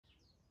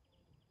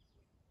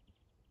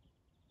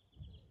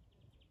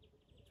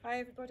Hi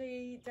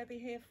everybody, Debbie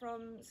here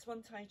from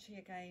Swan Tai Chi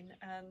again,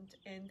 and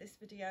in this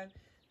video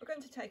we're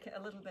going to take it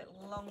a little bit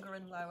longer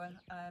and lower,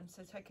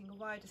 so taking a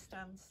wider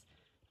stance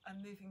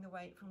and moving the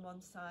weight from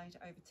one side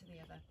over to the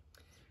other.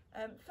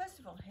 First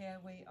of all, here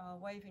we are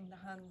waving the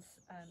hands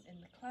in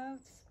the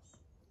clouds.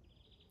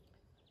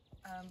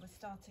 We're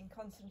starting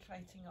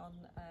concentrating on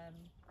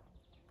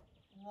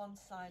one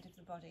side of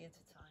the body at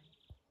a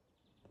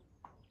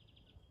time.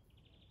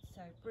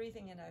 So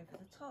breathing in over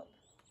the top,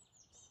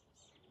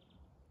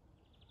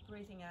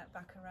 breathing out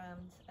back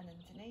around and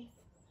underneath.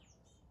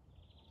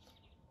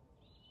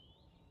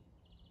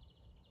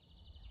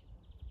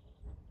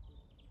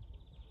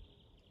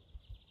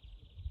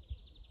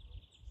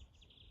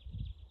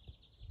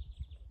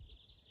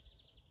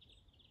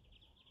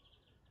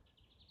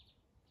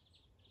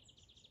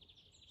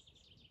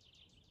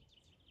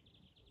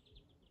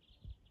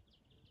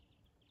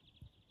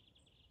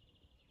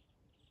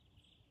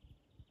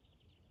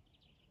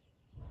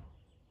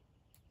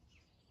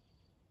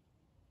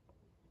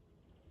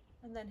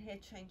 And then here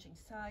changing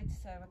sides,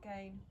 so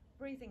again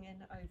breathing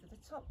in over the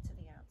top to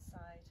the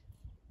outside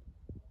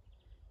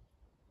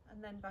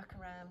and then back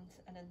around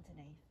and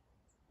underneath.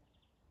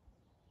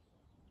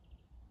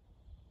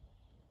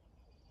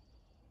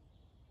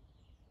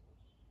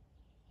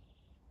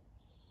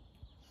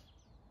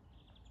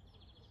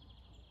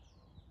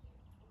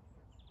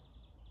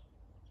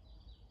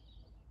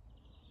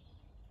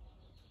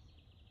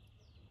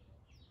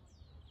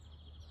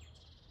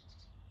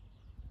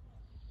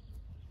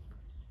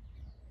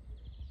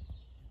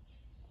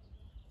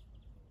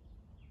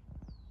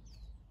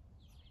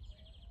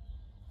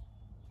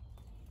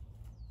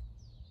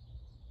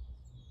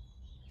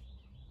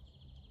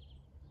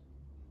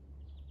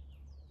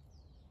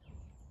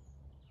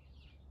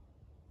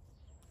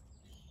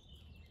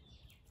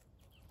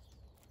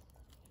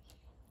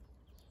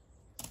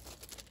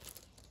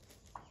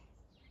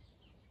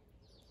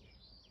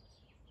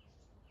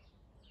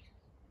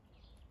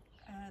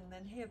 And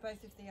then here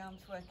both of the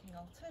arms working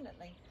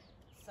alternately,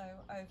 so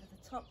over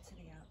the top to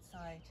the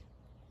outside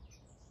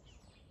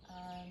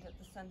and at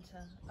the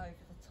centre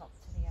over the top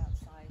to the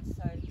outside.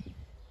 So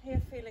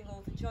here feeling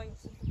all the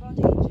joints of the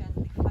body,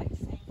 gently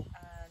flexing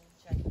and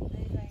gently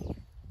moving.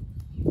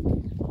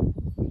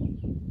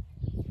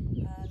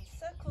 And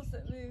circles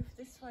that move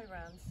this way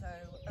round, so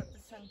at the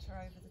centre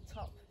over the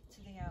top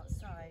to the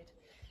outside,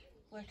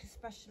 work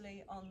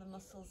especially on the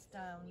muscles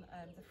down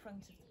the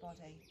front of the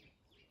body.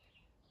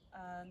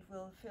 And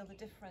we'll feel the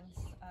difference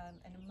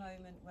in a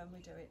moment when we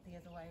do it the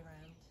other way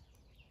around.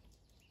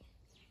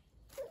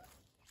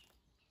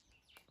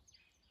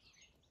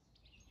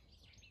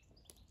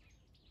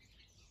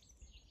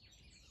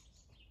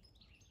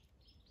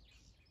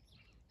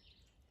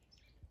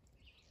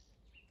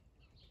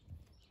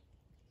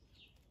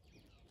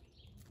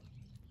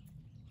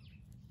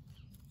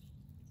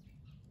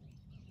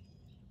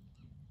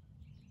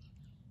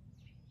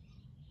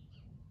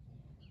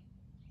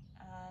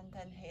 And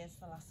then here's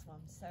the last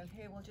one. So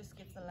here we'll just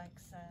give the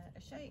legs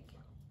a shake.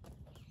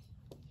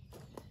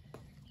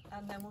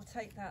 And then we'll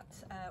take that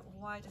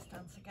wider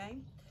stance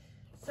again.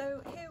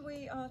 So here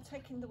we are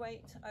taking the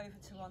weight over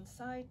to one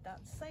side,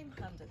 that same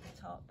hand at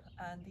the top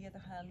and the other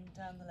hand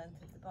down the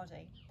length of the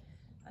body.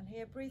 And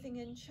here breathing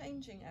in,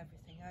 changing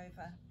everything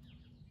over.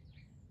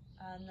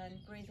 And then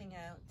breathing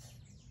out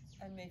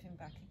and moving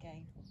back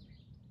again.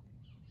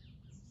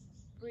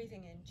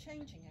 Breathing in,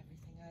 changing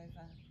everything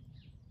over.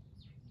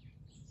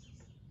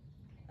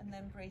 And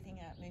then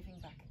breathing out, moving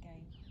back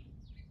again.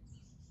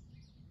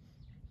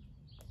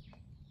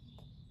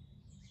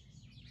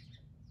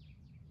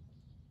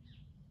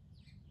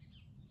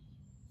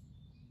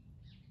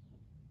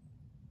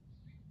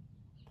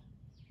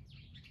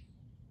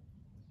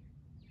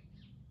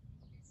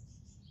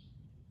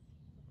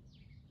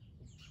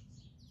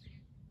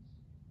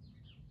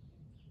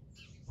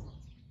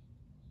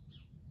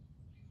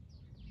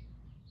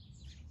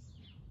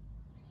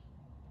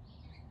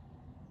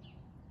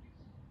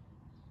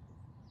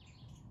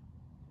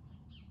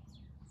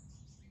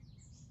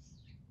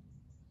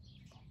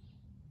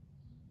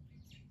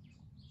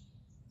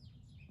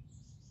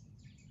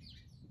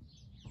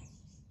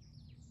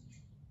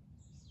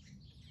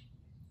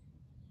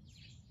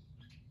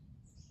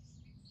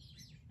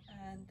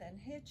 And then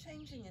here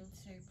changing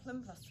into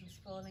plum blossoms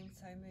falling,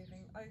 so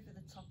moving over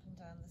the top and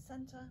down the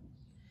centre,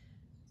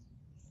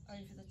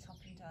 over the top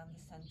and down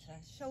the centre.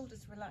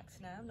 Shoulders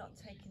relaxed now, not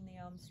taking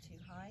the arms too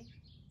high.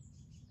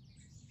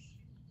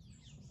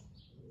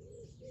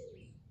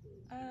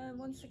 And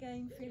once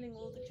again feeling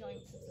all the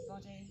joints of the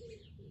body,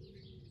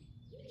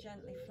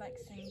 gently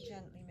flexing,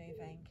 gently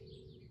moving.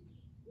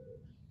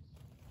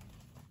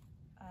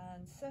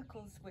 And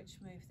circles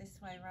which move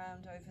this way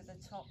around over the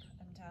top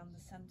and down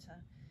the centre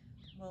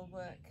will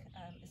work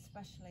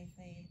especially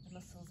the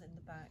muscles in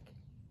the back.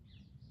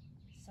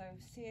 So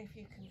see if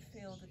you can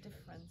feel the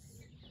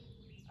difference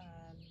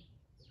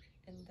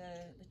in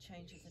the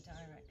change of the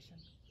direction.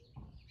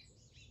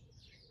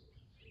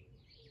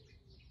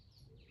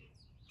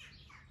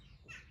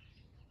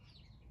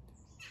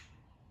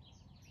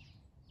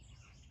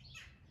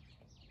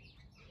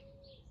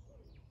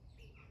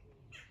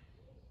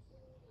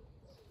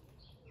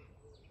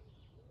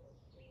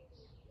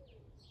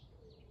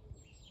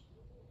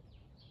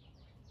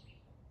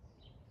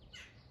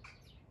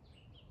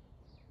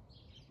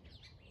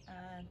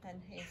 And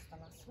then here's the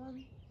last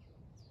one.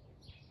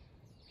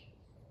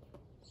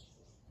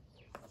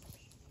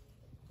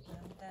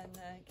 And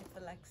then give the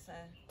legs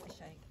a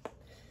shake.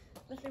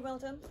 Lovely, well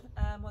done.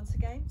 Once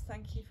again,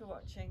 thank you for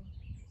watching.